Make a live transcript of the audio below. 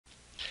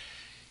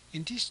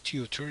In this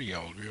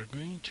tutorial, we are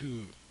going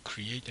to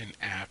create an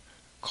app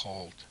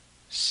called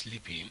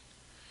sleepin,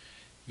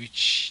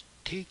 which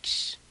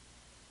takes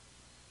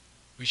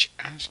which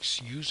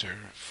asks user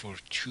for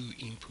two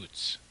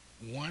inputs.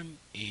 One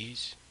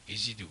is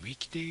it a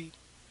weekday?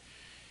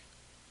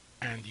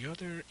 And the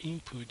other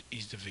input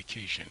is the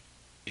vacation.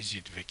 Is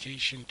it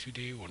vacation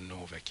today or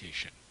no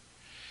vacation?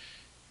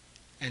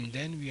 And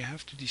then we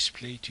have to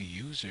display to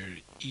user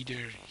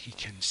either he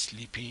can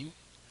sleep in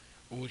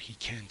or he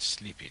can't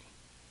sleep in.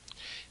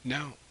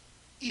 Now,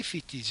 if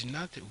it is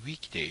not a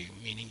weekday,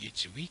 meaning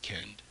it's a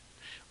weekend,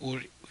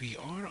 or we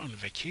are on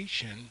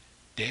vacation,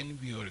 then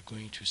we are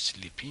going to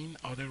sleep in,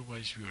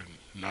 otherwise we are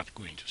not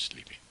going to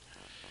sleep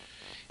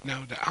in.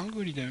 Now the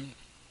algorithm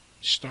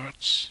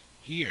starts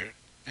here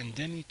and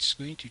then it's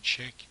going to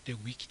check the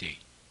weekday.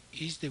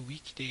 Is the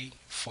weekday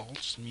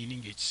false,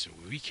 meaning it's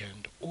a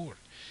weekend, or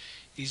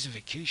is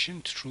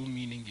vacation true,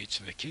 meaning it's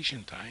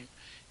vacation time?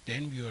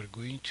 Then we are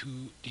going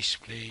to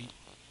display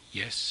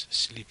yes,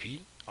 sleep in,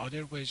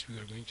 otherwise we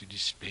are going to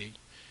display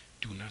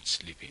do not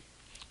sleep in.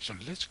 So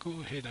let's go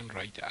ahead and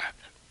write the app.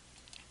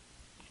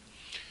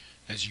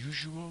 As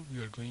usual,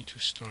 we are going to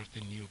start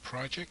a new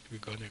project. We're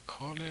going to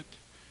call it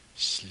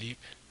sleep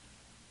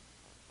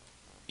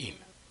in.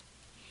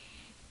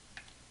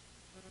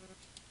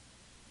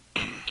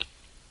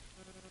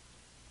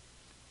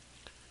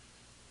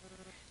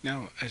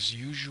 Now, as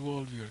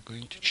usual, we are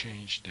going to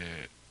change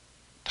the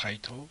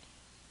title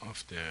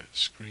of the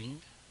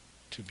screen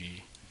to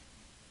be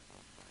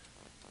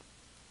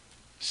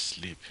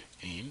sleep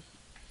in.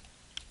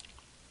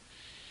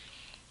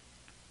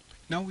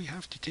 Now we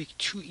have to take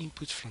two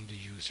inputs from the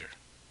user.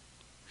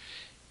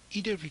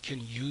 Either we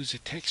can use a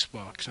text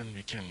box and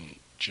we can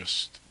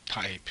just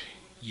type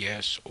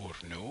yes or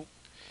no,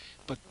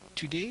 but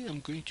today I'm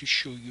going to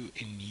show you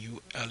a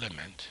new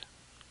element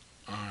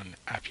on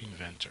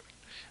appinventor,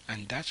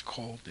 and that's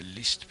called the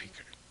list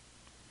picker.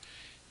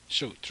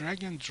 So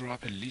drag and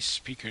drop a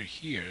list picker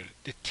here.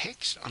 The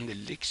text on the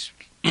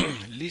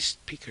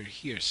list picker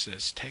here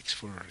says text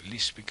for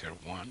list picker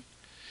 1.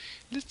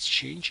 Let's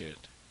change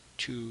it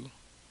to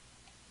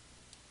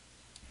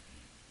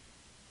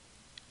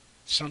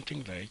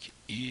something like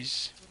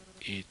is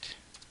it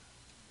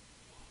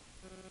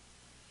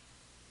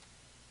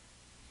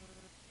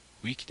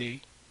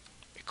weekday?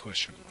 A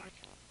question mark.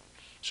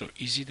 So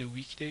is it a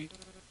weekday?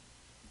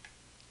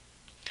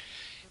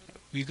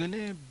 We're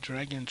gonna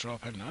drag and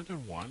drop another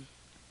one,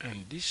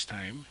 and this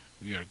time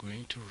we are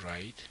going to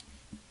write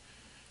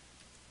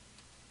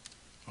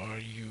are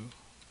you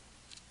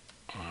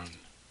on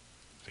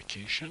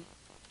vacation?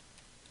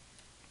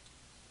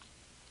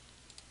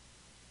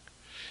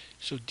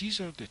 So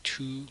these are the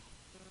two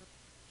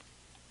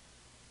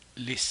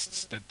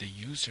lists that the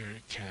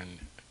user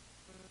can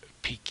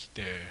pick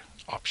the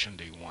option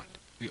they want.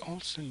 We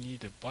also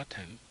need a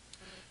button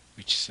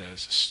which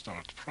says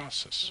start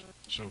process.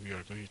 So we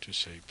are going to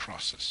say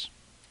process.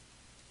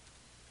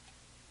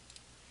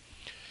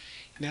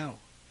 Now,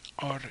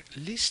 our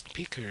list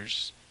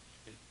pickers,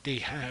 they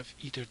have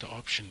either the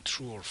option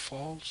true or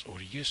false,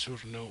 or yes or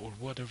no, or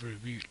whatever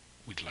we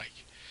would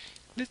like.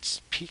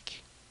 Let's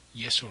pick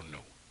yes or no.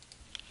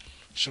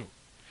 So,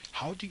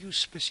 how do you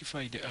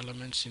specify the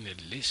elements in a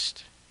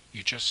list?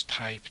 You just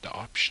type the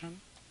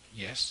option,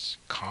 yes,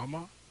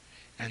 comma,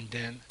 and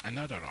then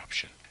another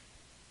option.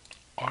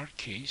 Our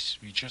case,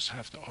 we just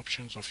have the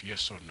options of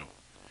yes or no.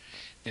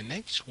 The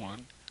next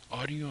one,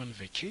 are you on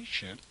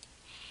vacation?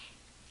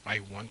 I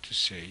want to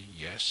say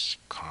yes,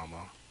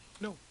 comma,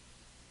 no.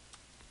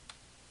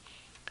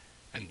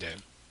 And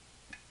then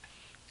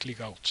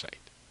click outside.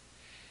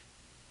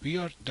 We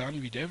are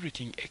done with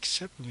everything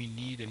except we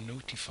need a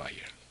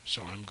notifier.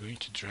 So I'm going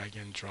to drag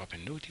and drop a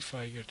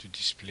notifier to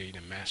display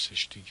the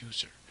message to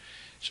user.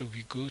 So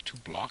we go to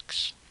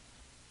blocks.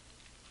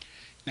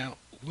 Now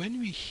when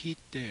we hit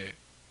the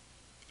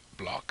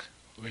block,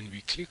 when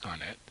we click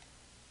on it,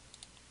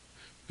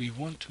 we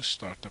want to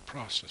start the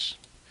process.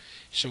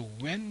 So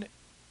when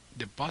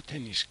the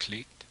button is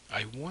clicked,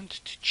 I want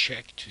to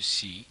check to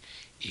see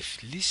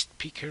if list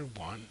picker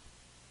 1,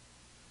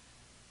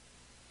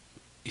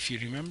 if you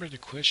remember the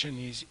question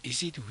is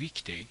it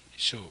weekday?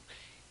 So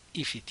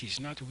if it is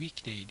not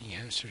weekday, the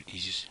answer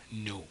is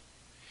no.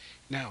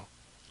 Now,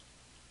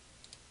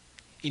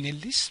 in a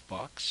list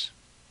box,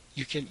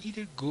 you can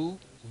either go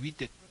with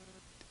the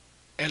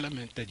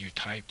element that you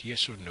typed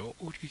yes or no,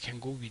 or you can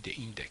go with the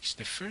index.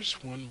 The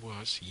first one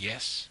was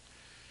yes,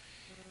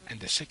 and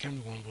the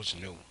second one was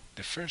no.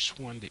 The first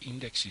one, the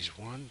index is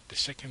 1, the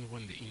second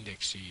one, the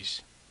index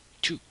is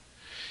 2.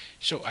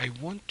 So I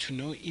want to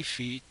know if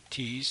it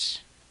is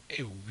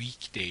a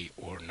weekday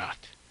or not.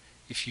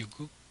 If you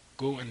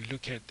go and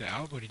look at the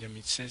algorithm,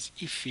 it says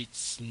if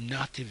it's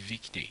not a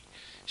weekday.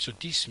 So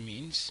this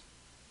means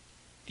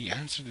the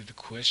answer to the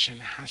question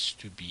has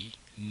to be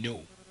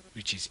no,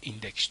 which is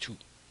index 2.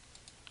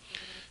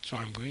 So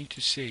I'm going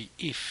to say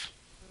if,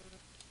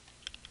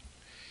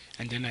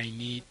 and then I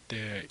need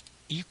the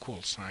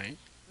equal sign,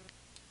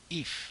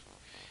 if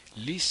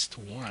list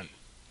 1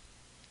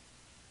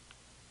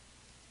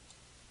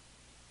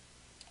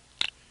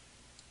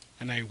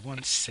 and I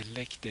want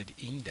selected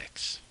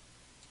index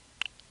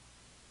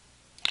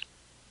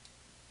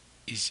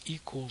is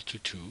equal to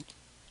 2,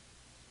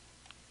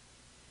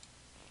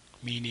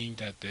 meaning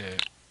that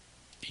the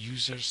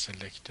user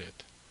selected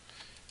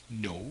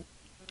no.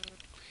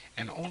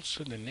 And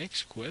also the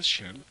next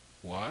question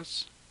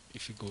was,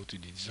 if you go to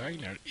the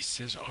designer, it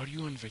says, are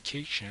you on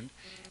vacation?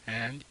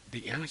 And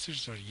the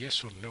answers are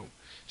yes or no.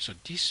 So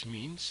this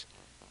means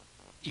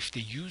if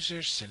the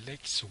user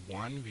selects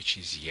one, which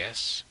is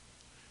yes,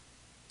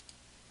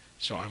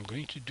 so I'm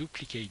going to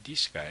duplicate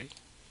this guy,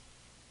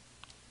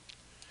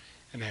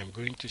 and I'm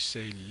going to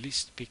say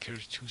list picker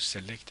to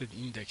selected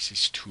index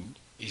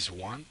is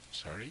 1,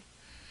 sorry.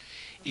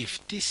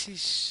 If this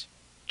is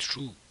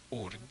true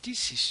or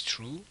this is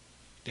true,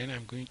 then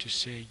I'm going to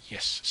say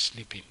yes,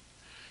 sleeping.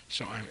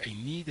 So I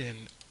need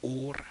an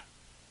OR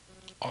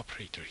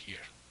operator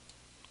here.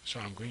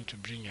 So I'm going to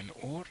bring an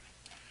OR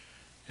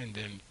and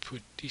then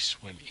put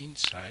this one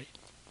inside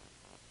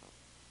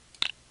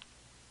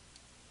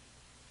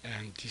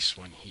and this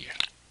one here.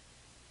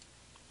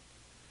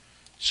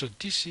 So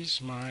this is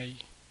my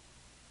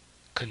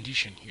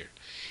condition here.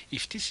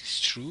 If this is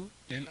true,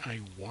 then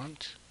I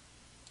want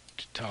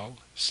to tell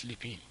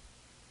sleeping.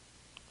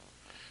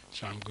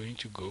 So I'm going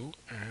to go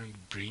and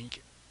bring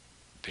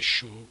the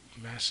show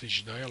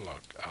message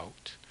dialog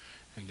out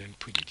and then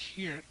put it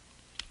here.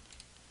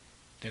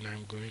 Then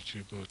I'm going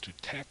to go to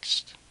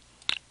text.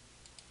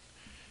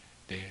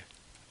 The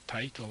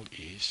title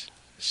is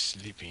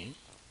sleeping.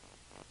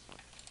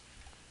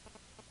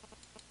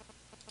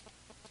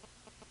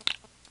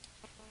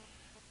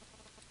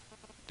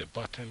 The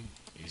button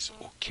is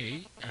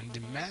OK, and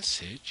the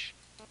message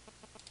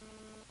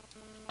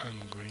I'm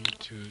going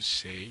to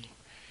say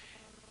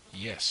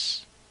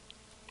yes,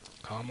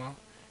 comma,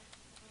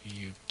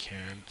 you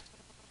can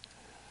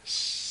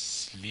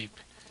sleep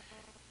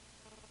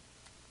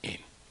in.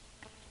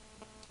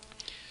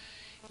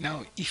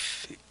 Now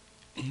if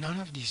none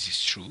of this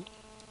is true,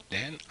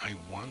 then I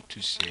want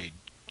to say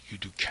you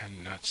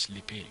cannot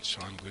sleep in.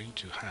 So I'm going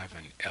to have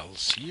an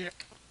else here,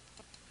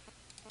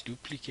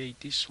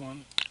 duplicate this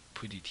one,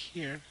 put it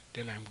here,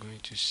 then I'm going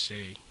to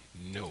say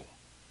no,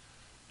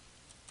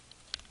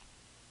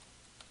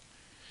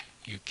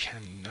 you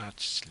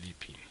cannot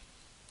sleep in.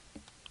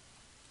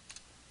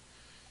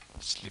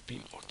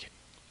 Sleeping, okay.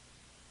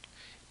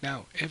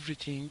 Now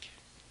everything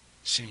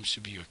seems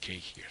to be okay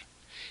here.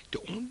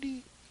 The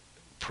only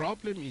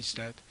problem is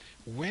that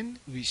when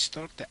we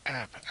start the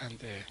app and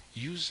the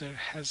user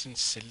hasn't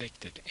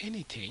selected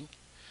anything,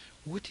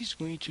 what is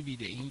going to be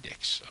the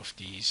index of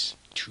these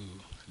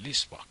two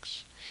list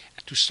box?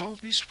 To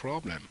solve this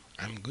problem,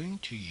 I'm going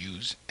to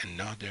use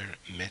another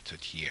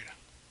method here.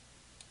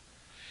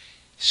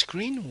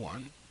 Screen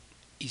 1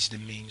 is the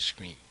main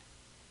screen.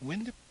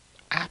 When the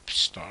app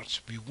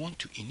starts, we want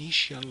to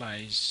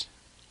initialize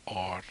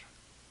our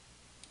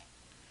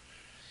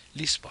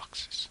list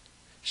boxes.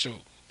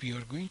 So we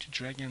are going to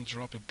drag and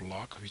drop a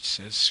block which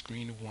says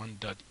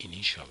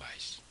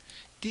screen1.initialize.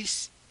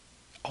 This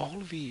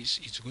always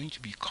is going to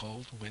be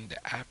called when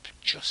the app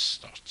just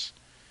starts.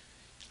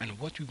 And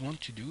what we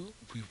want to do,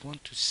 we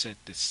want to set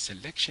the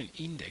selection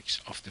index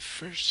of the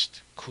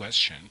first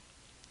question,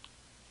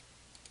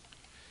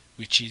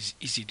 which is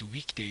it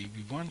weekday?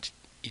 We want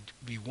it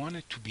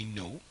to be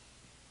no,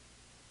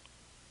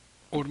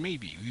 or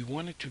maybe we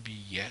want it to be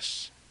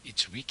yes,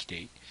 it's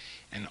weekday.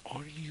 And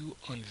are you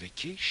on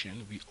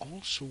vacation? We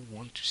also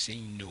want to say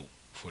no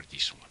for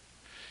this one.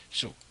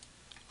 So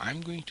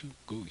I'm going to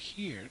go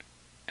here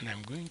and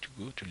I'm going to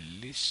go to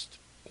list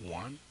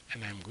 1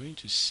 and I'm going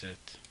to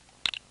set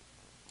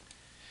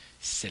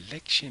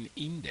selection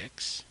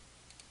index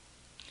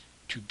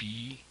to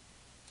be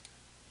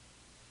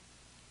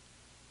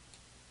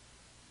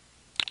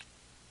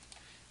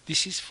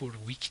this is for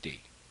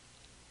weekday.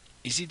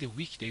 Is it a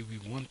weekday? We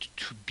want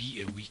to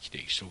be a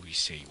weekday, so we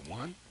say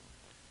 1.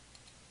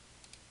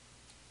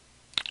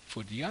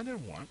 For the other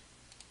one,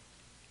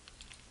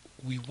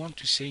 we want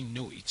to say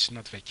no, it's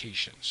not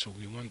vacation, so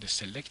we want the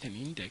select an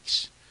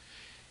index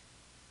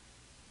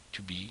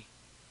to be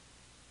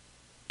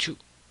 2.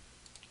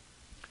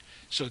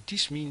 So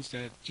this means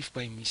that if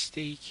by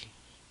mistake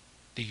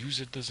the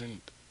user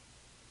doesn't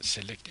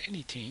select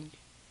anything,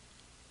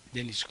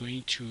 then it's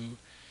going to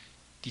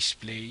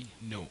display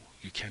no.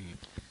 You can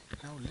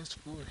now let's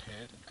go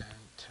ahead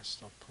and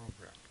test our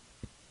program.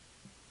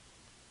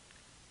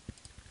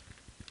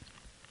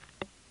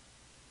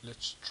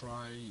 Let's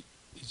try,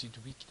 is it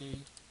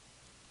weekday?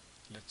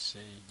 Let's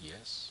say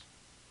yes.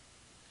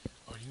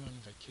 Are you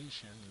on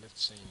vacation?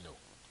 Let's say no.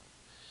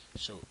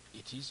 So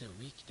it is a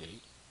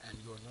weekday and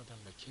you are not on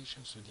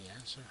vacation, so the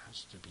answer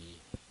has to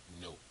be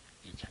no,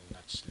 you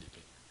cannot sleep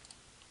in.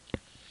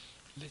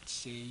 Let's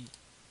say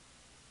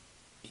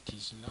it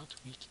is not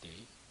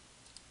weekday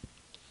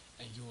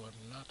and you are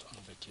not on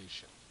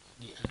vacation.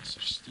 The answer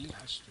still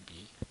has to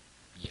be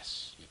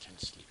yes, you can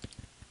sleep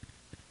in.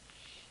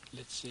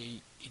 Let's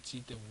say it's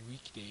a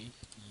weekday,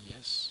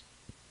 yes,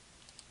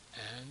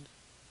 and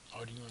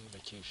are you on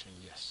vacation?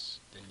 Yes.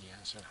 Then the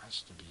answer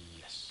has to be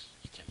yes,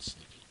 you can sleep.